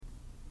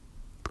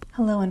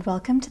Hello and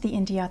welcome to the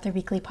Indie Author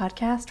Weekly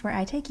podcast, where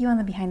I take you on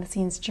the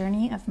behind-the-scenes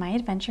journey of my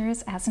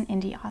adventures as an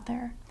indie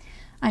author.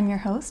 I'm your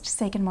host,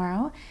 Sagan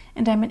Morrow,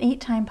 and I'm an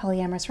 8-time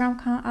polyamorous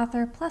rom-com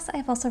author, plus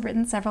I've also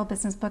written several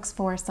business books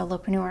for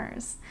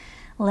solopreneurs.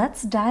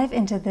 Let's dive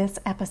into this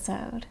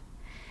episode.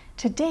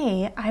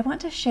 Today, I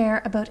want to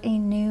share about a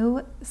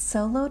new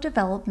solo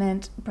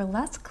development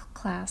burlesque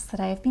class that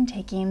I have been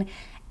taking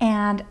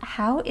and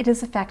how it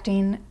is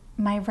affecting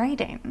my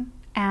writing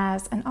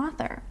as an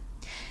author.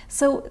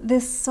 So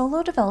this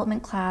solo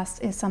development class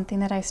is something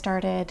that I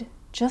started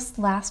just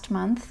last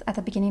month at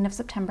the beginning of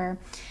September.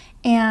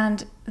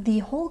 And the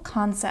whole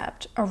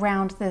concept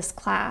around this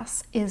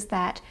class is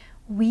that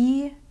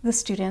we, the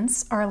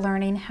students, are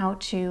learning how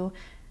to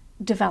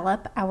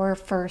develop our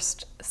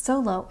first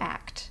solo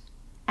act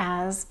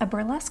as a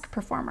burlesque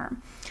performer.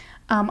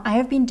 I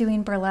have been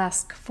doing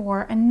burlesque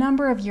for a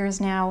number of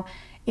years now.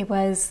 It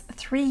was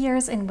 3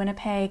 years in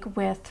Winnipeg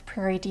with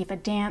Prairie Diva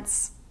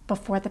Dance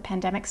before the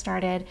pandemic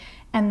started.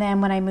 And then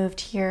when I moved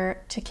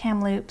here to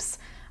Kamloops,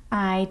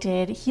 I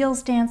did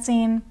heels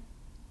dancing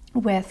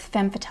with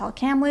Femme Fatale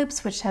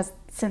Kamloops, which has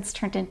since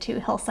turned into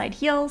Hillside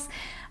Heels.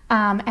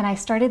 And I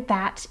started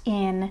that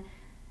in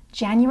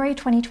January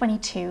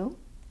 2022,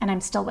 and I'm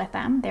still with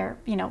them.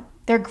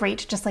 They're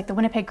great, just like the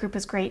Winnipeg group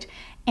is great.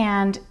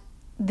 And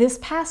this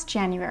past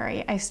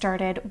January, I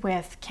started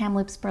with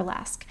Kamloops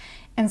Burlesque.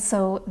 And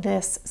so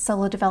this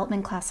solo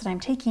development class that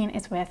I'm taking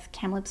is with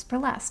Kamloops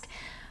Burlesque.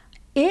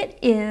 It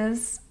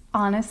is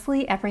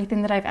honestly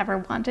everything that I've ever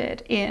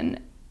wanted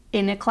in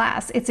a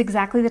class. It's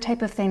exactly the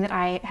type of thing that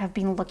I have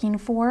been looking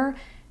for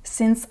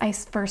since I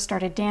first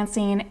started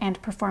dancing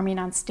and performing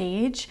on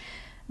stage.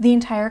 The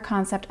entire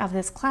concept of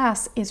this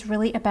class is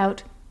really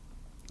about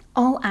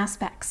all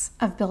aspects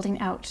of building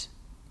out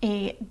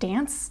a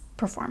dance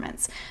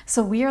performance.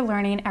 So we are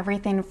learning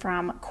everything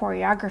from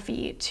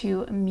choreography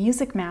to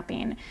music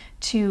mapping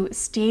to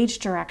stage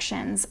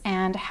directions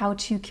and how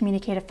to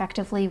communicate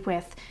effectively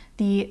with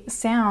the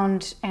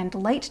sound and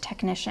light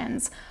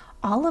technicians,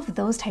 all of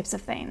those types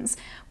of things.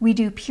 We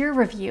do peer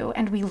review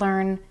and we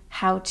learn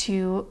how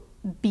to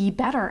be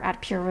better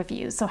at peer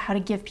reviews, so how to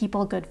give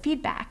people good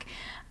feedback.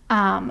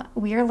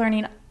 We are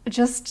learning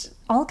just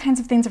all kinds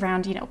of things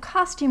around,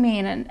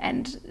 costuming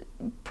and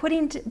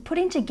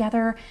putting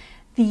together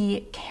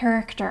the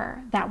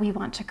character that we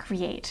want to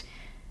create.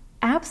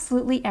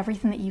 Absolutely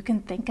everything that you can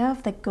think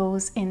of that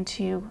goes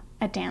into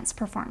a dance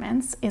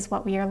performance is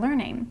what we are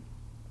learning.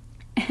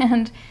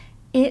 And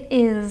it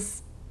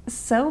is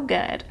so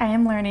good. I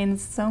am learning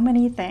so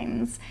many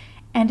things,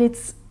 and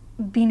it's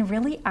been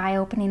really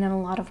eye-opening in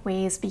a lot of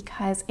ways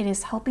because it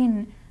is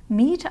helping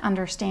me to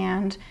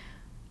understand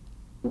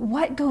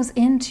what goes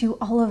into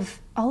all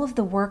of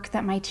the work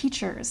that my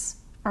teachers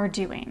are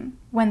doing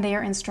when they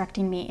are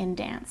instructing me in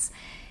dance.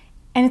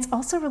 And it's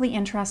also really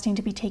interesting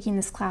to be taking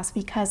this class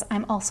because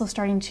I'm also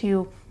starting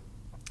to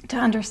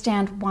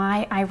understand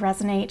why I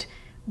resonate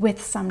with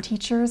some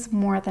teachers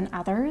more than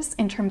others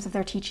in terms of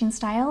their teaching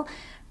style,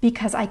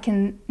 because I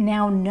can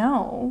now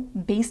know,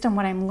 based on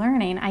what I'm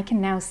learning, I can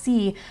now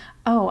see,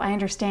 I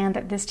understand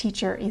that this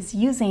teacher is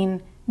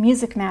using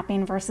music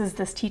mapping versus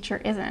this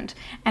teacher isn't.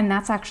 And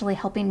that's actually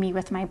helping me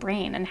with my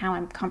brain and how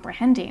I'm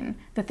comprehending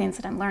the things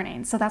that I'm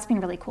learning. So that's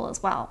been really cool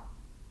as well.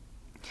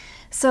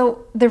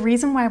 So the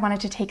reason why I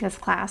wanted to take this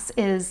class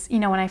is,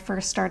 when I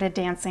first started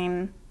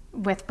dancing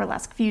with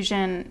Burlesque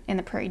Fusion in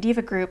the Prairie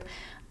Diva group,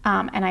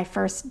 and I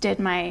first did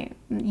my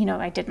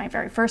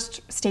very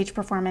first stage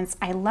performance,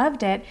 I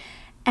loved it.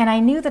 And I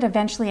knew that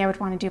eventually I would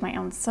want to do my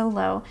own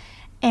solo.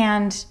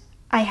 And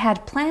I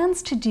had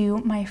plans to do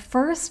my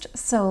first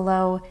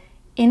solo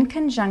in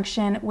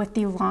conjunction with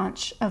the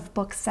launch of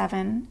Book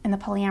 7 in the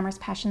Polyamorous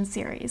Passion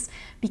series,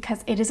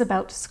 because it is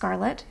about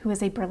Scarlett, who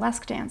is a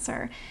burlesque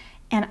dancer.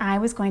 And I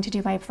was going to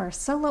do my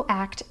first solo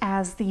act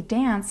as the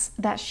dance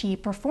that she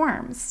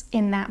performs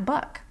in that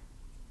book.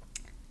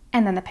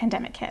 And then the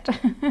pandemic hit.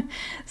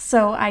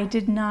 So I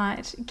did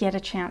not get a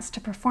chance to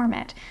perform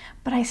it,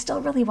 but I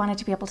still really wanted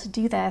to be able to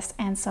do this.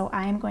 And so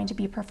I am going to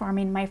be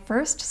performing my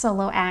first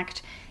solo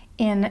act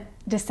in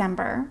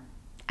December.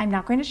 I'm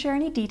not going to share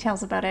any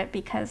details about it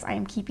because I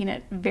am keeping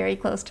it very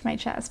close to my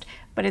chest,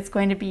 but it's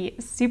going to be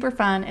super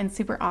fun and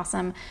super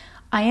awesome.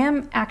 I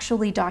am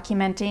actually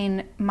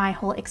documenting my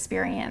whole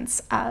experience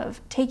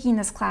of taking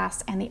this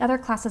class and the other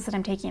classes that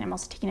I'm taking. I'm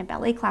also taking a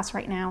ballet class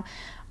right now.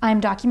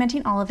 I'm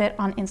documenting all of it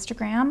on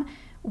Instagram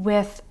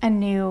with a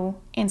new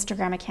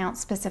Instagram account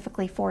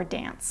specifically for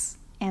dance.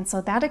 And so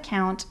that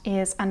account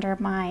is under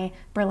my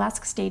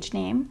burlesque stage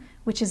name,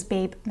 which is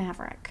Babe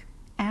Maverick,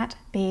 at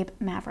Babe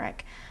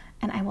Maverick.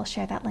 And I will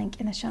share that link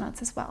in the show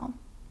notes as well.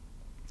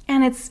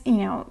 And it's,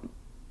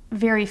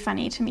 very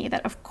funny to me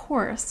that of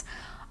course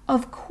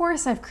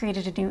I've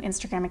created a new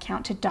Instagram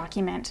account to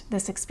document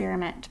this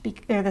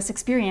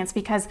experience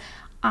because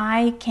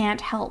I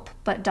can't help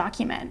but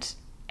document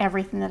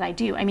everything that I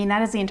do. I mean,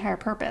 that is the entire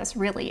purpose,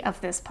 really,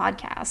 of this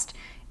podcast,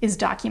 is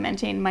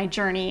documenting my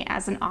journey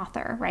as an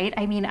author, right?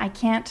 I mean, I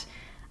can't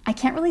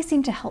really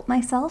seem to help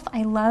myself.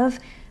 I love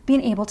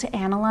being able to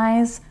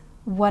analyze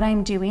what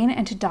I'm doing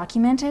and to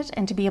document it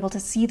and to be able to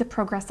see the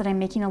progress that I'm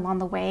making along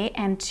the way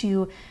and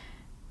to,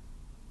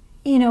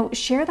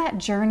 share that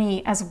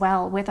journey as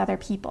well with other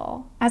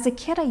people. As a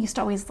kid, I used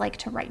to always like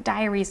to write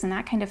diaries and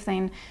that kind of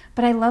thing,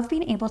 but I love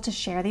being able to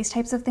share these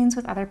types of things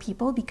with other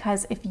people,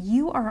 because if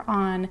you are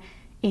on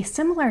a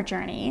similar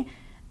journey,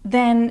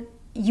 then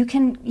you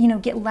can,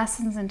 get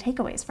lessons and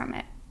takeaways from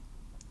it.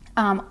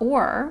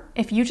 Or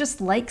if you just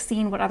like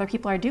seeing what other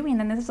people are doing,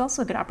 then this is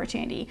also a good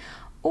opportunity.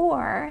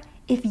 Or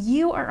if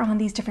you are on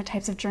these different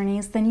types of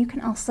journeys, then you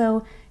can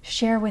also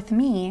share with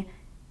me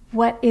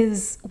what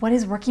is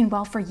working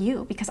well for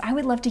you, because I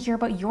would love to hear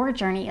about your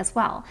journey as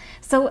well.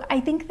 So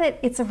I think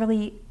that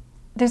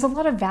there's a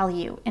lot of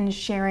value in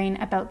sharing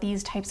about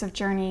these types of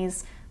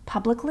journeys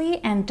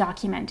publicly and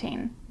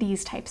documenting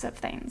these types of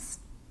things.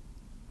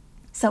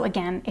 So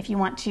again, if you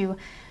want to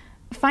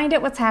find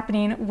out what's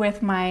happening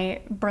with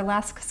my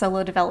burlesque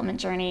solo development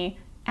journey,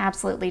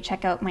 absolutely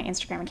check out my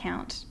Instagram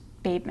account,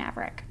 Babe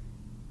Maverick.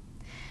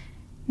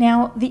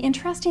 Now, the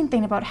interesting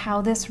thing about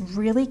how this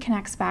really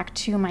connects back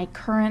to my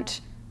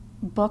current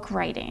book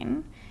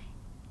writing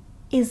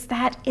is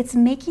that it's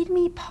making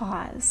me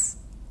pause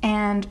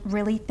and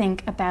really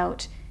think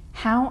about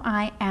how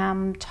I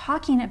am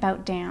talking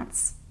about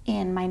dance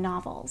in my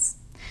novels.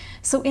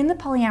 So in the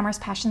Polyamorous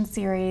Passion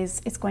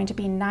series, it's going to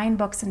be 9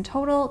 books in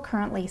total.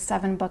 Currently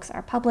 7 books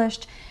are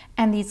published,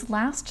 and these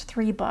last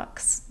 3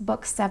 books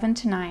 7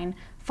 to 9,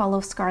 follow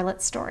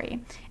Scarlett's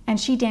story, and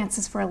she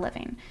dances for a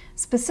living.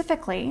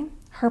 Specifically,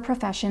 her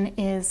profession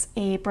is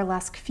a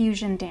burlesque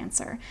fusion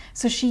dancer.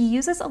 So she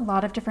uses a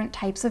lot of different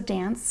types of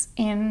dance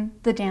in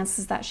the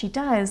dances that she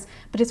does,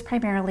 but it's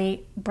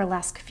primarily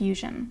burlesque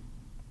fusion.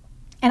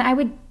 And I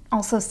would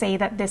also say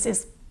that this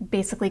is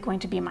basically going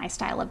to be my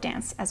style of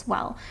dance as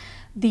well.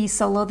 The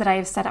solo that I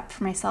have set up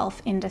for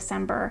myself in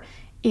December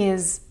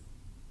is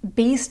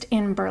based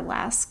in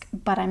burlesque,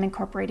 but I'm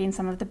incorporating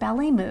some of the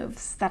ballet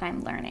moves that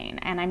I'm learning,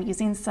 and I'm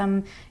using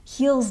some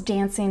heels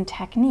dancing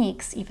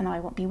techniques. Even though I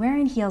won't be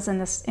wearing heels in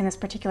this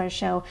particular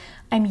show,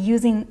 I'm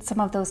using some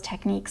of those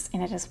techniques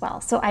in it as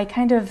well. So I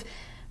kind of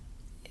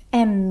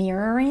am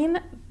mirroring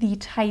the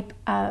type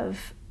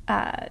of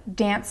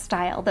dance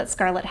style that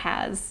Scarlett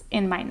has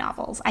in my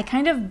novels. I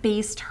kind of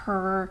based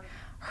her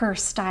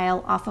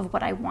style off of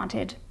what I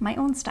wanted my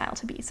own style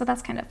to be. So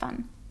that's kind of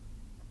fun.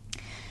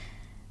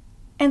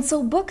 And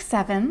so book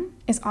 7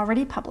 is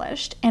already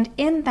published, and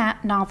in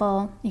that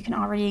novel, you can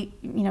already,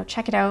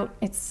 check it out.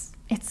 It's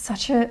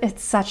such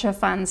a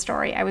fun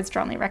story. I would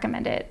strongly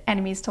recommend it.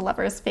 Enemies to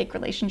lovers, fake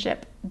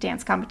relationship,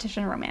 dance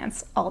competition,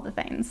 romance, all the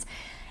things.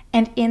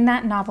 And in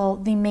that novel,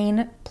 the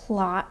main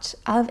plot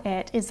of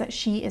it is that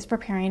she is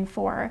preparing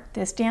for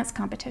this dance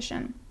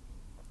competition.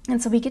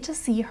 And so we get to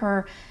see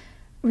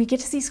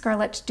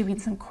Scarlett doing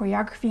some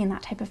choreography and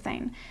that type of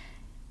thing.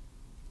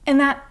 And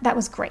that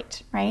was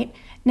great, right?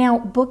 Now,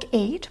 book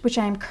 8, which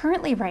I'm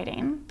currently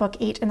writing, book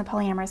 8 in the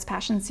Polyamorous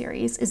Passion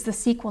series, is the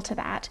sequel to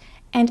that,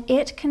 and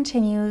it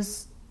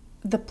continues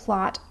the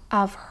plot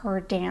of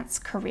her dance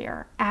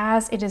career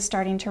as it is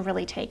starting to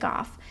really take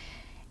off.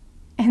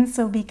 And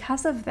so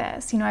because of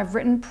this, I've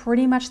written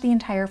pretty much the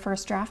entire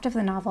first draft of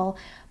the novel,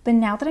 but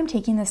now that I'm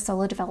taking this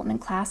solo development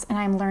class and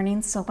I'm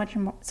learning so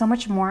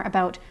much more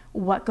about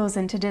what goes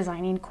into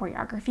designing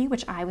choreography,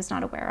 which I was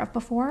not aware of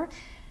before,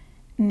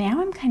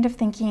 now I'm kind of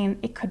thinking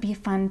it could be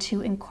fun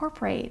to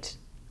incorporate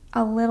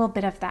a little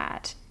bit of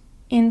that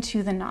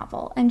into the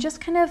novel and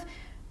just kind of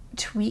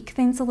tweak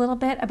things a little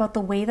bit about the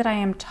way that I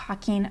am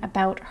talking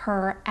about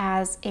her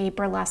as a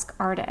burlesque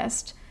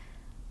artist.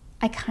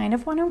 I kind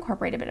of want to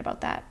incorporate a bit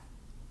about that.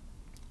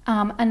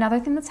 Another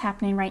thing that's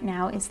happening right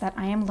now is that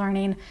I am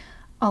learning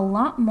a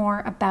lot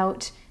more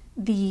about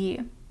the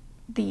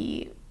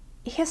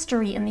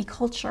history and the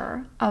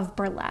culture of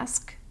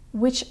burlesque,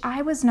 which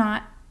I was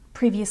not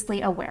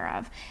previously aware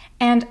of.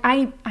 And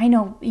I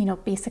know,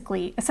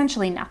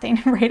 essentially nothing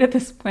right at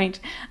this point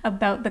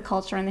about the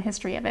culture and the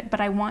history of it,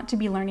 but I want to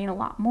be learning a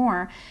lot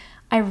more.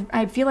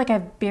 I feel like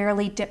I've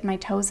barely dipped my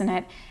toes in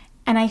it,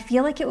 and I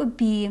feel like it would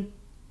be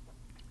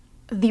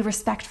the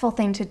respectful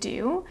thing to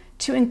do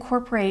to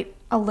incorporate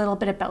a little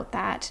bit about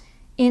that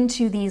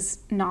into these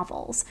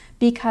novels,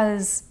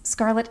 because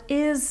Scarlett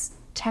is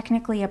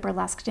technically a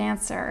burlesque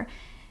dancer,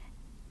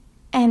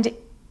 and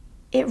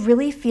it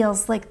really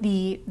feels like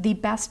the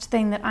best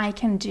thing that I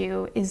can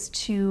do is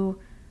to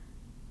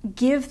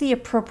give the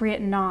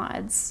appropriate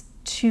nods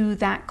to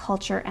that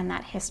culture and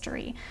that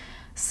history.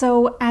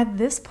 So at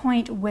this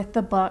point with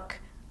the book,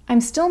 I'm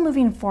still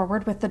moving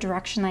forward with the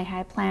direction I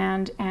had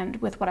planned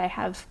and with what I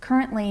have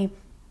currently,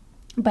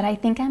 but I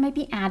think I might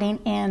be adding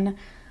in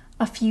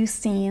a few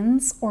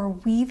scenes or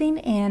weaving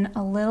in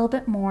a little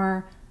bit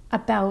more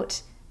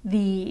about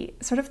the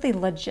sort of the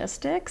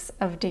logistics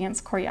of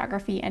dance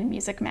choreography and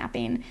music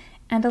mapping,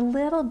 and a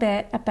little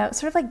bit about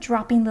sort of like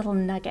dropping little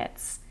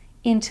nuggets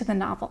into the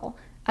novel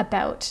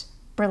about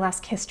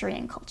burlesque history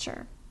and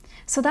culture.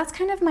 So that's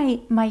kind of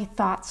my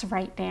thoughts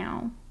right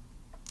now.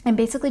 I'm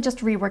basically just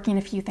reworking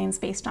a few things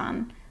based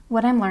on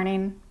what I'm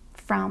learning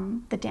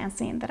from the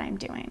dancing that I'm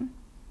doing.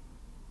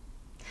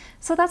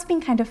 So that's been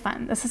kind of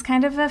fun. This is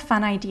kind of a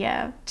fun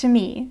idea to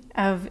me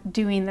of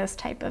doing this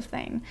type of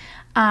thing.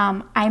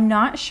 I'm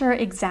not sure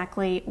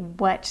exactly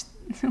what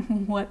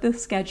the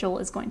schedule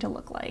is going to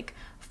look like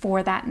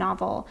for that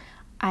novel.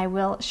 I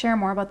will share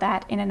more about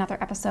that in another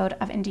episode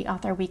of Indie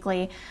Author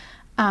Weekly.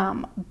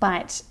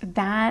 But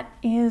that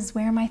is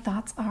where my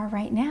thoughts are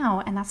right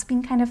now. And that's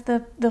been kind of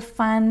the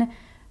fun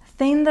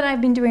thing that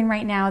I've been doing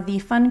right now. The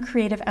fun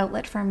creative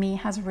outlet for me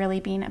has really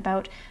been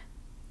about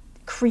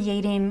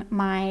creating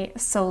my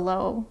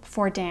solo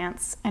for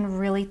dance and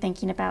really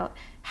thinking about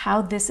how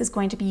this is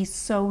going to be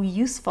so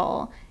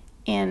useful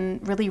in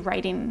really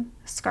writing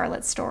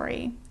Scarlett's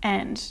story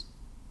and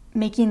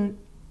making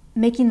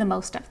the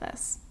most of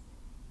this.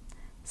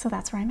 So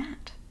that's where I'm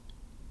at.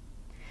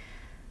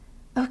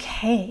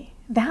 Okay,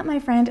 that, my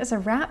friend, is a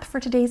wrap for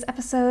today's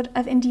episode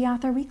of Indie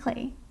Author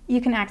Weekly.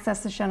 You can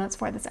access the show notes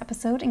for this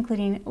episode,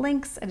 including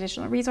links,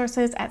 additional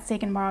resources at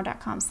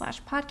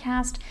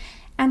saganmorrow.com/podcast.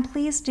 And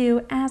please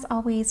do, as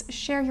always,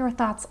 share your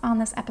thoughts on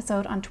this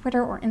episode on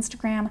Twitter or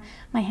Instagram.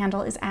 My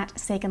handle is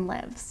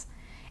 @SaganLives.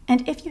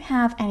 And if you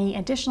have any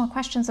additional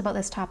questions about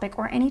this topic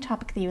or any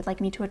topic that you would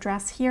like me to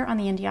address here on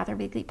the Indie Author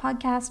Weekly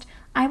podcast,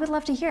 I would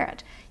love to hear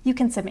it. You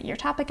can submit your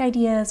topic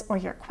ideas or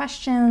your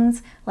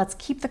questions. Let's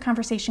keep the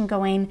conversation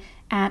going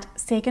at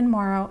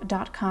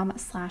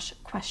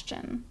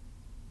saganmorrow.com/question.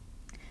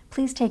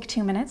 Please take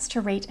 2 minutes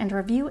to rate and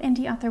review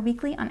Indie Author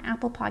Weekly on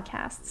Apple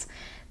Podcasts.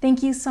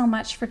 Thank you so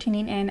much for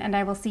tuning in, and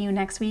I will see you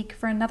next week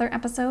for another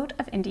episode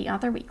of Indie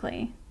Author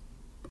Weekly.